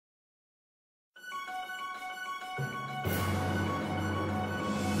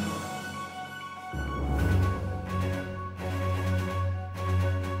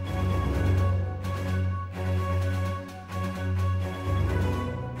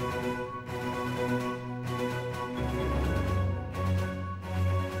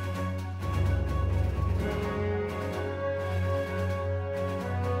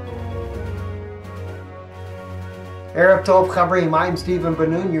Erev Tov Chavrim, I'm Stephen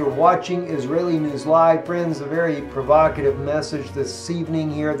Benoon. You're watching Israeli News Live. Friends, a very provocative message this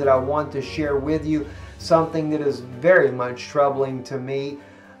evening here that I want to share with you. Something that is very much troubling to me.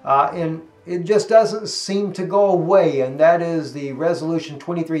 And it just doesn't seem to go away. And that is the Resolution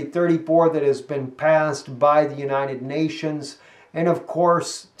 2334 that has been passed by the United Nations. And of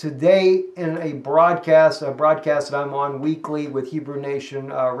course, today in a broadcast that I'm on weekly with Hebrew Nation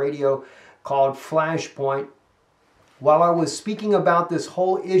Radio called Flashpoint, while I was speaking about this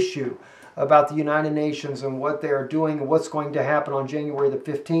whole issue about the United Nations and what they are doing and what's going to happen on January the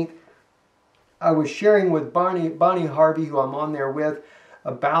 15th, I was sharing with Bonnie Harvey, who I'm on there with,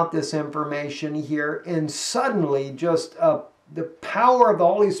 about this information here, and suddenly just the power of the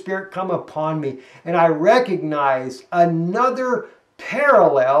Holy Spirit come upon me, and I recognized another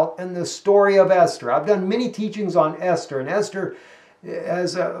parallel in the story of Esther. I've done many teachings on Esther, and Esther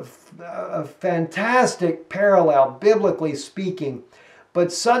has a fantastic parallel, biblically speaking.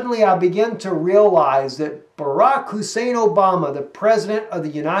 But suddenly I begin to realize that Barack Hussein Obama, the President of the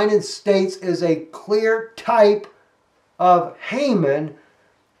United States, is a clear type of Haman,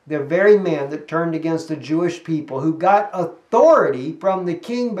 the very man that turned against the Jewish people, who got authority from the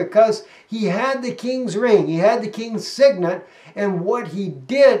king because he had the king's ring, he had the king's signet, and what he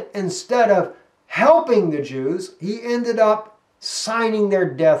did, instead of helping the Jews, he ended up signing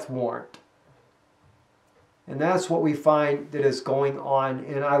their death warrant. And that's what we find that is going on.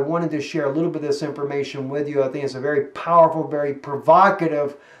 And I wanted to share a little bit of this information with you. I think it's a very powerful, very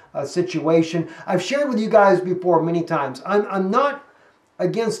provocative situation. I've shared with you guys before many times. I'm not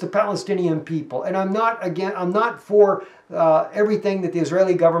against the Palestinian people, and I'm not for everything that the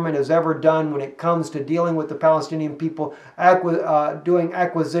Israeli government has ever done when it comes to dealing with the Palestinian people, doing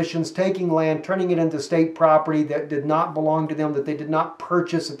acquisitions, taking land, turning it into state property that did not belong to them, that they did not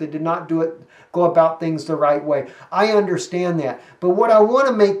purchase, that they did not go about things the right way. I understand that. But what I want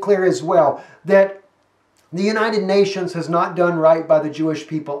to make clear as well, that the United Nations has not done right by the Jewish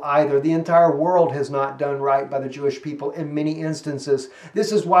people either. The entire world has not done right by the Jewish people in many instances.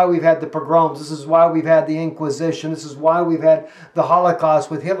 This is why we've had the pogroms. This is why we've had the Inquisition. This is why we've had the Holocaust,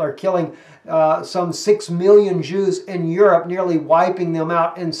 with Hitler killing some 6 million Jews in Europe, nearly wiping them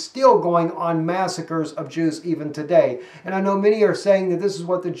out, and still going on massacres of Jews even today. And I know many are saying that this is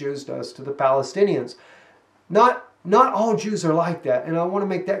what the Jews does to the Palestinians. Not all Jews are like that, and I want to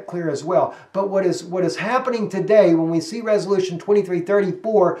make that clear as well. But what is happening today, when we see Resolution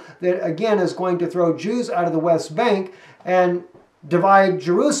 2334, that again is going to throw Jews out of the West Bank and divide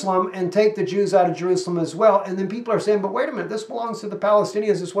Jerusalem and take the Jews out of Jerusalem as well. And then people are saying, but wait a minute, this belongs to the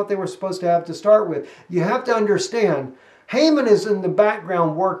Palestinians. This is what they were supposed to have to start with. You have to understand, Haman is in the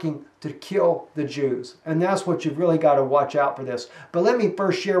background working to kill the Jews. And that's what you've really got to watch out for this. But let me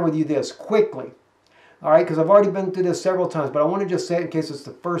first share with you this quickly. All right, because I've already been through this several times, but I want to just say it in case it's the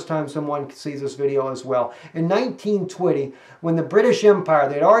first time someone sees this video as well. In 1920, when the British Empire,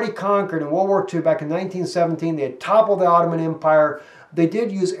 they had already conquered in World War II, back in 1917, they had toppled the Ottoman Empire. They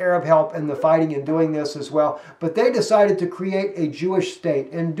did use Arab help in the fighting and doing this as well, but they decided to create a Jewish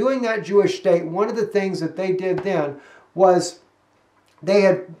state. And doing that Jewish state, one of the things that they did then was they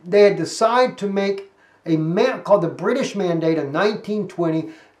had decided to make a called the British Mandate in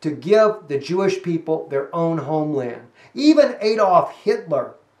 1920 to give the Jewish people their own homeland. Even Adolf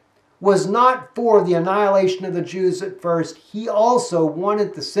Hitler was not for the annihilation of the Jews at first. He also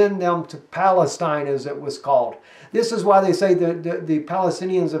wanted to send them to Palestine, as it was called. This is why they say the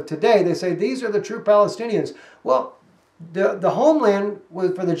Palestinians of today, they say these are the true Palestinians. Well, the homeland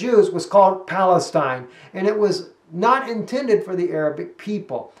for the Jews was called Palestine, and it was not intended for the Arabic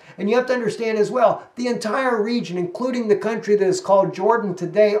people. And you have to understand as well, the entire region, including the country that is called Jordan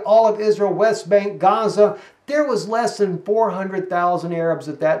today, all of Israel, West Bank, Gaza, there was less than 400,000 Arabs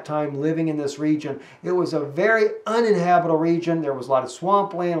at that time living in this region. It was a very uninhabitable region. There was a lot of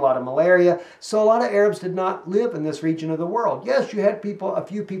swampland, a lot of malaria. So a lot of Arabs did not live in this region of the world. Yes, you had a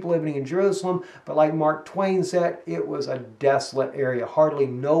few people living in Jerusalem, but like Mark Twain said, it was a desolate area. Hardly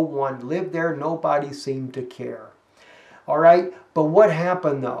no one lived there. Nobody seemed to care. All right, but what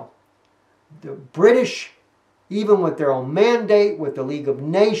happened though? The British, even with their own mandate, with the League of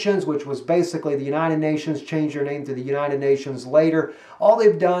Nations, which was basically the United Nations, changed their name to the United Nations later, all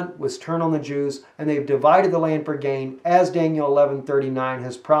they've done was turn on the Jews, and they've divided the land for gain, as Daniel 11:39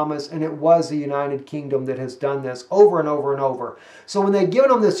 has promised, and it was the United Kingdom that has done this over and over and over. So when they've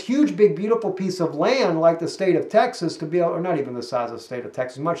given them this huge, big, beautiful piece of land, like the state of Texas, to be able, or not even the size of the state of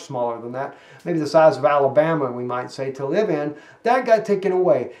Texas, much smaller than that, maybe the size of Alabama, we might say, to live in, that got taken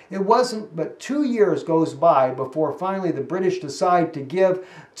away. It wasn't but 2 years goes by before finally the British decide to give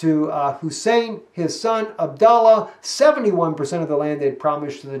to Hussein, his son Abdullah, 71% of the land they'd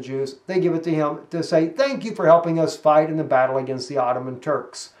promised to the Jews. They give it to him to say, thank you for helping us fight in the battle against the Ottoman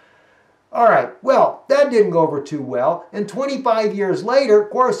Turks. All right, well, that didn't go over too well. And 25 years later, of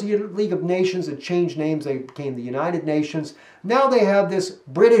course, the League of Nations had changed names. They became the United Nations. Now they have this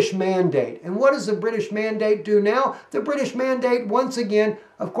British mandate. And what does the British mandate do now? The British mandate, once again,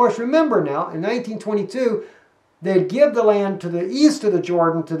 of course, remember now, in 1922, they'd give the land to the east of the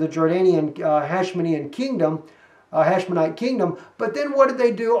Jordan to the Jordanian Hashmonite kingdom. But then what did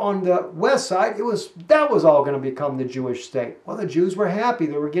they do on the west side? That was all going to become the Jewish state. Well, the Jews were happy.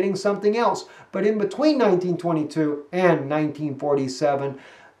 They were getting something else. But in between 1922 and 1947,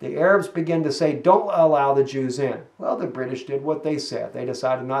 the Arabs began to say, don't allow the Jews in. Well, the British did what they said. They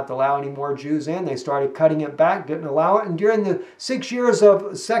decided not to allow any more Jews in. They started cutting it back, didn't allow it. And during the 6 years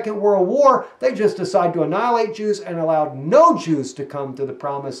of Second World War, they just decided to annihilate Jews and allowed no Jews to come to the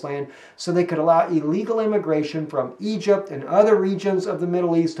Promised Land so they could allow illegal immigration from Egypt and other regions of the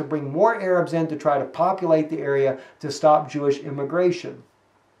Middle East to bring more Arabs in to try to populate the area to stop Jewish immigration.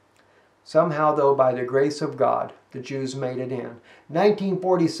 Somehow, though, by the grace of God, the Jews made it in.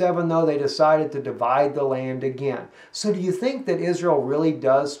 1947, though, they decided to divide the land again. So do you think that Israel really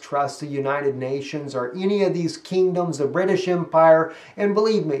does trust the United Nations or any of these kingdoms, the British Empire? And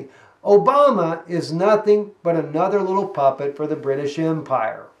believe me, Obama is nothing but another little puppet for the British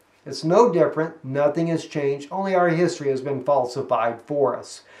Empire. It's no different. Nothing has changed. Only our history has been falsified for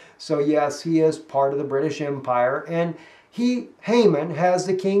us. So yes, he is part of the British Empire, and Haman has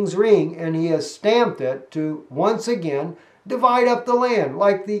the king's ring, and he has stamped it to, once again, divide up the land,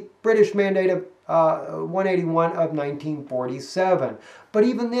 like the British Mandate of 181 of 1947. But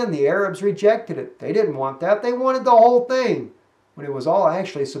even then, the Arabs rejected it. They didn't want that. They wanted the whole thing, when it was all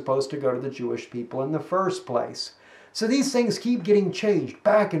actually supposed to go to the Jewish people in the first place. So these things keep getting changed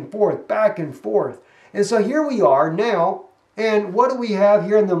back and forth, back and forth. And so here we are now, and what do we have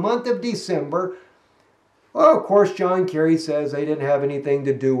here in the month of December? Well, of course, John Kerry says they didn't have anything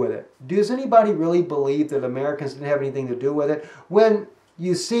to do with it. Does anybody really believe that Americans didn't have anything to do with it? When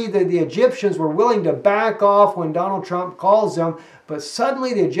you see that the Egyptians were willing to back off when Donald Trump calls them, but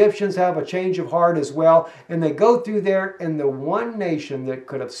suddenly the Egyptians have a change of heart as well, and they go through there, and the one nation that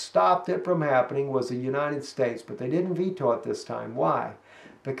could have stopped it from happening was the United States, but they didn't veto it this time. Why?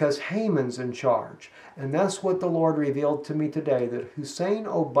 Because Haman's in charge. And that's what the Lord revealed to me today, that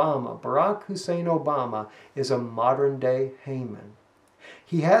Barack Hussein Obama, is a modern-day Haman.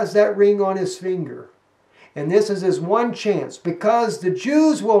 He has that ring on his finger. And this is his one chance, because the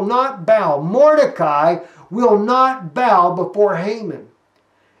Jews will not bow. Mordecai will not bow before Haman.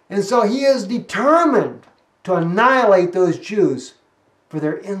 And so he is determined to annihilate those Jews for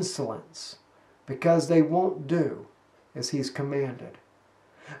their insolence, because they won't do as he's commanded.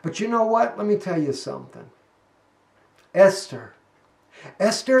 But you know what? Let me tell you something. Esther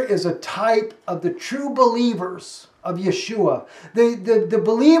is a type of the true believers of Yeshua. The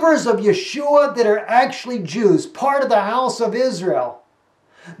believers of Yeshua that are actually Jews, part of the house of Israel,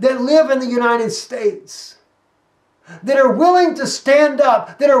 that live in the United States, that are willing to stand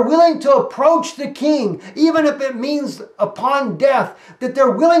up, that are willing to approach the king, even if it means upon death, that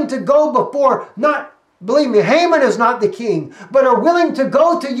they're willing to go before, believe me, Haman is not the king, but are willing to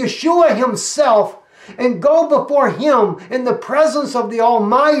go to Yeshua himself and go before him in the presence of the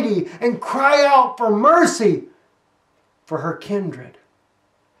Almighty and cry out for mercy for her kindred.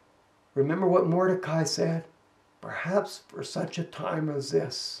 Remember what Mordecai said? Perhaps for such a time as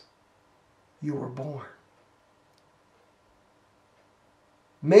this, you were born.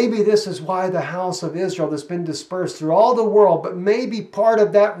 Maybe this is why the house of Israel that's been dispersed through all the world, but maybe part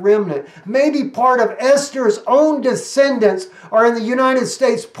of that remnant, maybe part of Esther's own descendants are in the United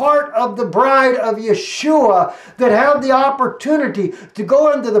States, part of the bride of Yeshua that have the opportunity to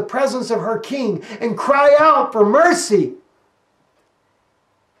go into the presence of her king and cry out for mercy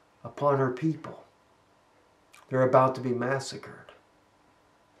upon her people. They're about to be massacred.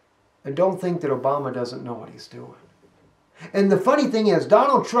 And don't think that Obama doesn't know what he's doing. And the funny thing is,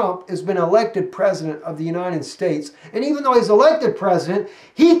 Donald Trump has been elected president of the United States. And even though he's elected president,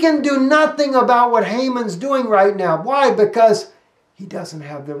 he can do nothing about what Haman's doing right now. Why? Because he doesn't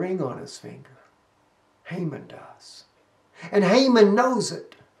have the ring on his finger. Haman does. And Haman knows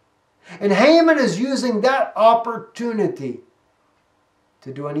it. And Haman is using that opportunity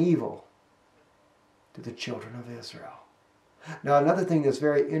to do an evil to the children of Israel. Now, another thing that's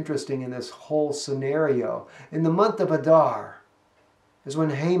very interesting in this whole scenario, in the month of Adar, is when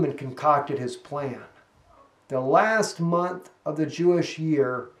Haman concocted his plan. The last month of the Jewish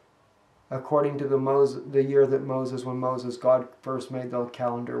year according to the year that God first made the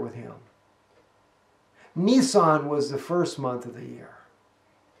calendar with him. Nisan was the first month of the year,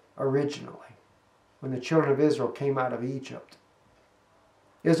 originally, when the children of Israel came out of Egypt.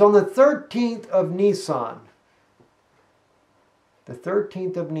 It was on the 13th of Nisan, that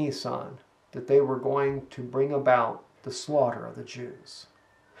they were going to bring about the slaughter of the Jews.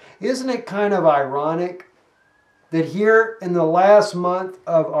 Isn't it kind of ironic that here in the last month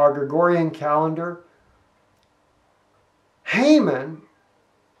of our Gregorian calendar, Haman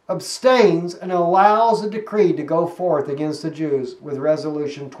abstains and allows a decree to go forth against the Jews with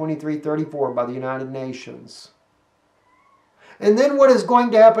Resolution 2334 by the United Nations. And then what is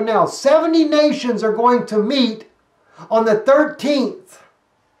going to happen now? 70 nations are going to meet on the 13th.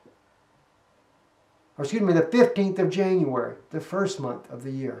 Or excuse me, the 15th of January, the first month of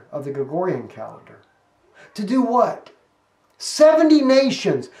the year, of the Gregorian calendar. To do what? 70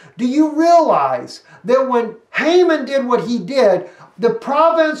 nations. Do you realize that when Haman did what he did, the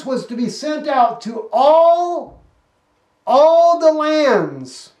province was to be sent out to all the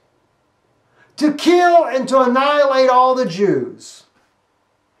lands to kill and to annihilate all the Jews?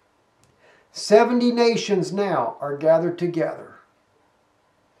 70 nations now are gathered together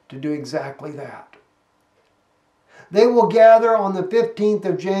to do exactly that. They will gather on the 15th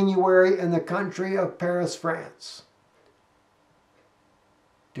of January in the country of Paris, France,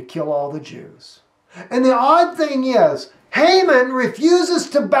 to kill all the Jews. And the odd thing is, Haman refuses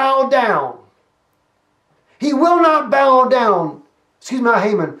to bow down. He will not bow down. Excuse me, not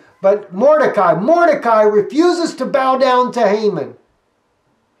Haman, but Mordecai. Mordecai refuses to bow down to Haman.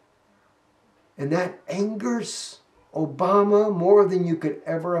 And that angers Obama more than you could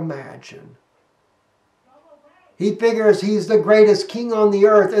ever imagine. He figures he's the greatest king on the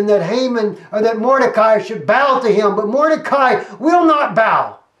earth and that Haman, or that Mordecai should bow to him. But Mordecai will not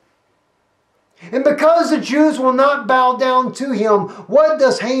bow. And because the Jews will not bow down to him, what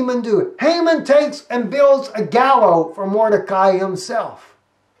does Haman do? Haman takes and builds a gallows for Mordecai himself.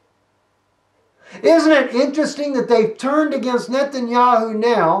 Isn't it interesting that they've turned against Netanyahu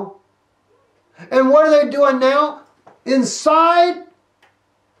now? And what are they doing now? Inside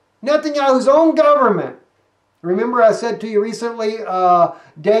Netanyahu's own government. Remember I said to you recently,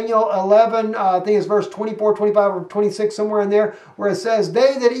 Daniel 11, I think it's verse 24, 25, or 26, somewhere in there, where it says,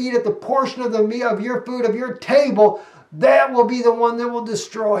 they that eat at the portion of the meat of your food, of your table, that will be the one that will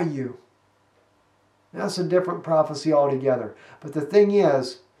destroy you. That's a different prophecy altogether. But the thing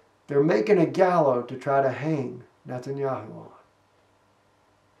is, they're making a gallows to try to hang Netanyahu on.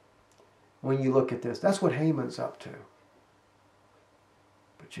 When you look at this, that's what Haman's up to.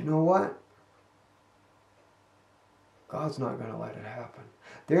 But you know what? God's not going to let it happen.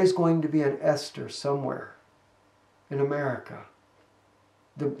 There's going to be an Esther somewhere in America.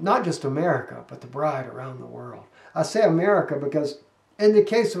 Not just America, but the bride around the world. I say America because in the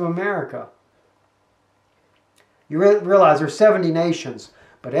case of America, you realize there's 70 nations,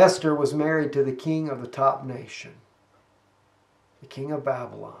 but Esther was married to the king of the top nation, the king of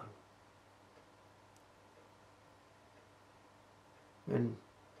Babylon. And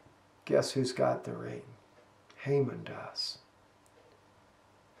guess who's got the ring? Haman does.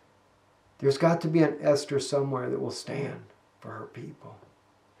 There's got to be an Esther somewhere that will stand for her people.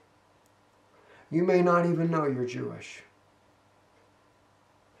 You may not even know you're Jewish,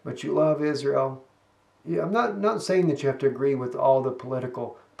 but you love Israel. I'm not saying that you have to agree with all the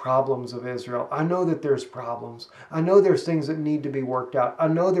political problems of Israel. I know that there's problems. I know there's things that need to be worked out. I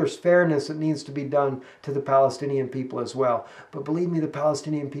know there's fairness that needs to be done to the Palestinian people as well. But believe me, the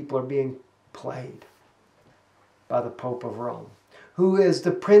Palestinian people are being played by the Pope of Rome, who is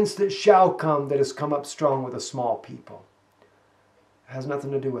the prince that shall come, that has come up strong with a small people. It has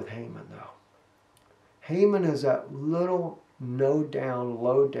nothing to do with Haman, though. Haman is that little, low down,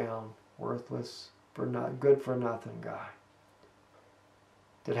 worthless, good for nothing guy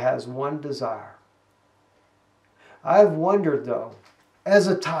that has one desire. I've wondered, though, as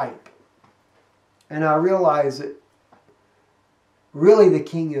a type, and I realize that really the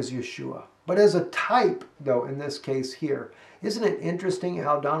king is Yeshua. But as a type, though, in this case here, isn't it interesting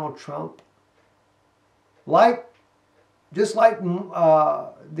how Donald Trump, just like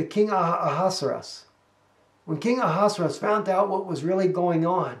the King Ahasuerus, when King Ahasuerus found out what was really going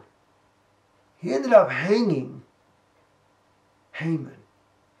on, he ended up hanging Haman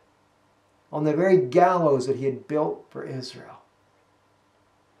on the very gallows that he had built for Israel,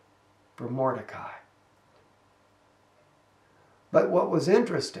 for Mordecai. But what was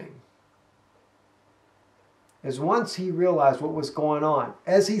interesting is once he realized what was going on,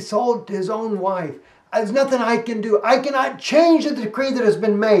 as he sold his own wife, There's nothing I can do. I cannot change the decree that has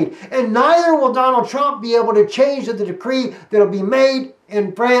been made. And neither will Donald Trump be able to change the decree that will be made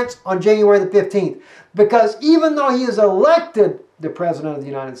in France on January the 15th. Because even though he is elected the President of the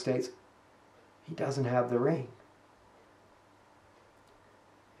United States, he doesn't have the ring.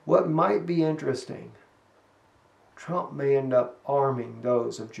 What might be interesting, Trump may end up arming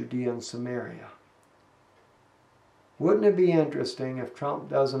those of Judea and Samaria. Wouldn't it be interesting if Trump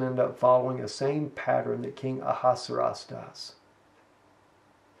doesn't end up following the same pattern that King Ahasuerus does?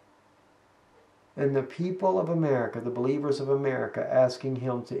 And the people of America, the believers of America, asking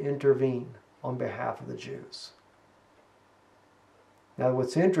him to intervene on behalf of the Jews. Now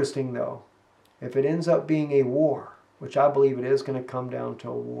what's interesting though, if it ends up being a war, which I believe it is going to come down to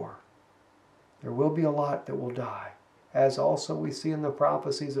a war, there will be a lot that will die, as also we see in the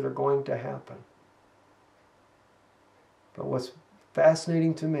prophecies that are going to happen. But what's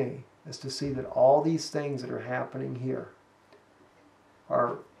fascinating to me is to see that all these things that are happening here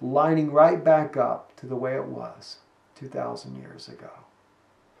are lining right back up to the way it was 2,000 years ago.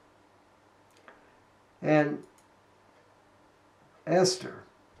 And Esther,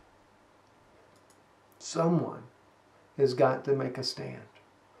 someone has got to make a stand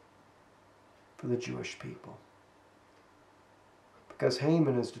for the Jewish people. Because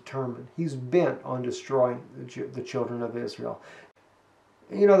Haman is determined. He's bent on destroying the children of Israel.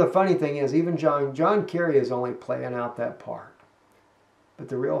 You know, the funny thing is, even John Kerry is only playing out that part. But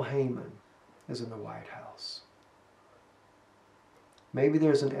the real Haman is in the White House. Maybe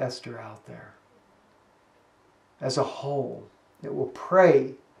there's an Esther out there as a whole that will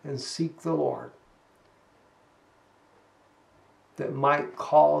pray and seek the Lord, that might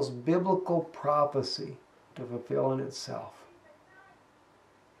cause biblical prophecy to fulfill in itself.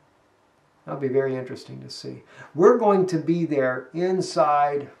 That'll be very interesting to see. We're going to be there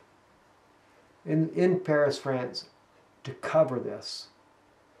inside in Paris, France, to cover this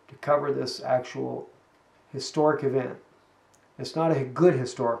actual historic event. It's not a good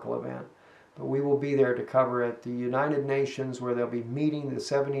historical event, but we will be there to cover it. The United Nations, where they'll be meeting the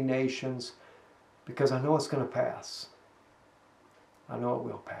 70 nations, because I know it's going to pass. I know it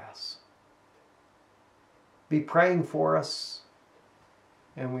will pass. Be praying for us.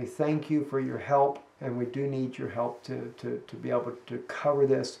 And we thank you for your help, and we do need your help to be able to cover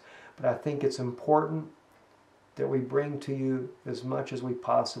this. But I think it's important that we bring to you as much as we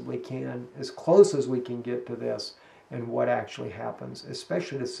possibly can, as close as we can get to this, and what actually happens,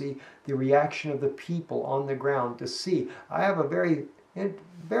 especially to see the reaction of the people on the ground, to see. I have a very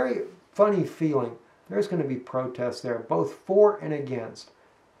funny feeling there's going to be protests there, both for and against.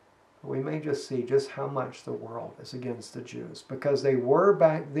 We may just see just how much the world is against the Jews, because they were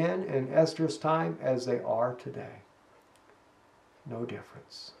back then in Esther's time as they are today. No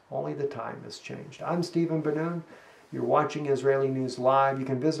difference. Only the time has changed. I'm Stephen Ben-Nun. You're watching Israeli News Live. You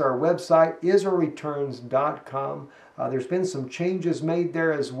can visit our website, israelreturns.com. There's been some changes made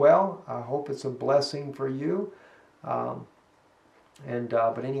there as well. I hope it's a blessing for you. But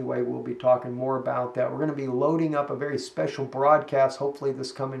anyway, we'll be talking more about that. We're going to be loading up a very special broadcast, hopefully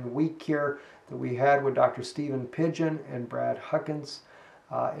this coming week here, that we had with Dr. Stephen Pidgeon and Brad Huckins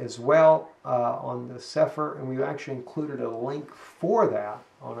as well on the Sefer. And we've actually included a link for that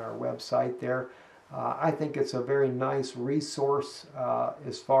on our website there. I think it's a very nice resource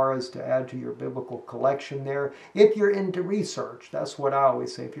as far as to add to your biblical collection there. If you're into research, that's what I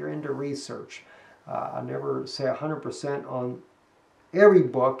always say. If you're into research, I never say 100% on every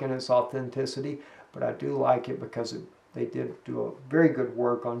book and its authenticity, but I do like it because they did do a very good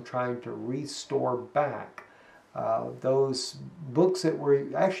work on trying to restore back those books that were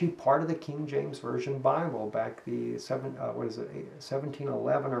actually part of the King James Version Bible back the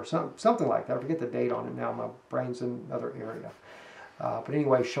 1711 or something like that. I forget the date on it now. My brain's in another area. But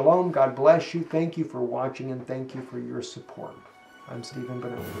anyway, shalom. God bless you. Thank you for watching, and thank you for your support. I'm Stephen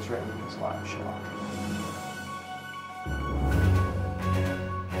Ben-Nun, Israeli News Live. Shalom.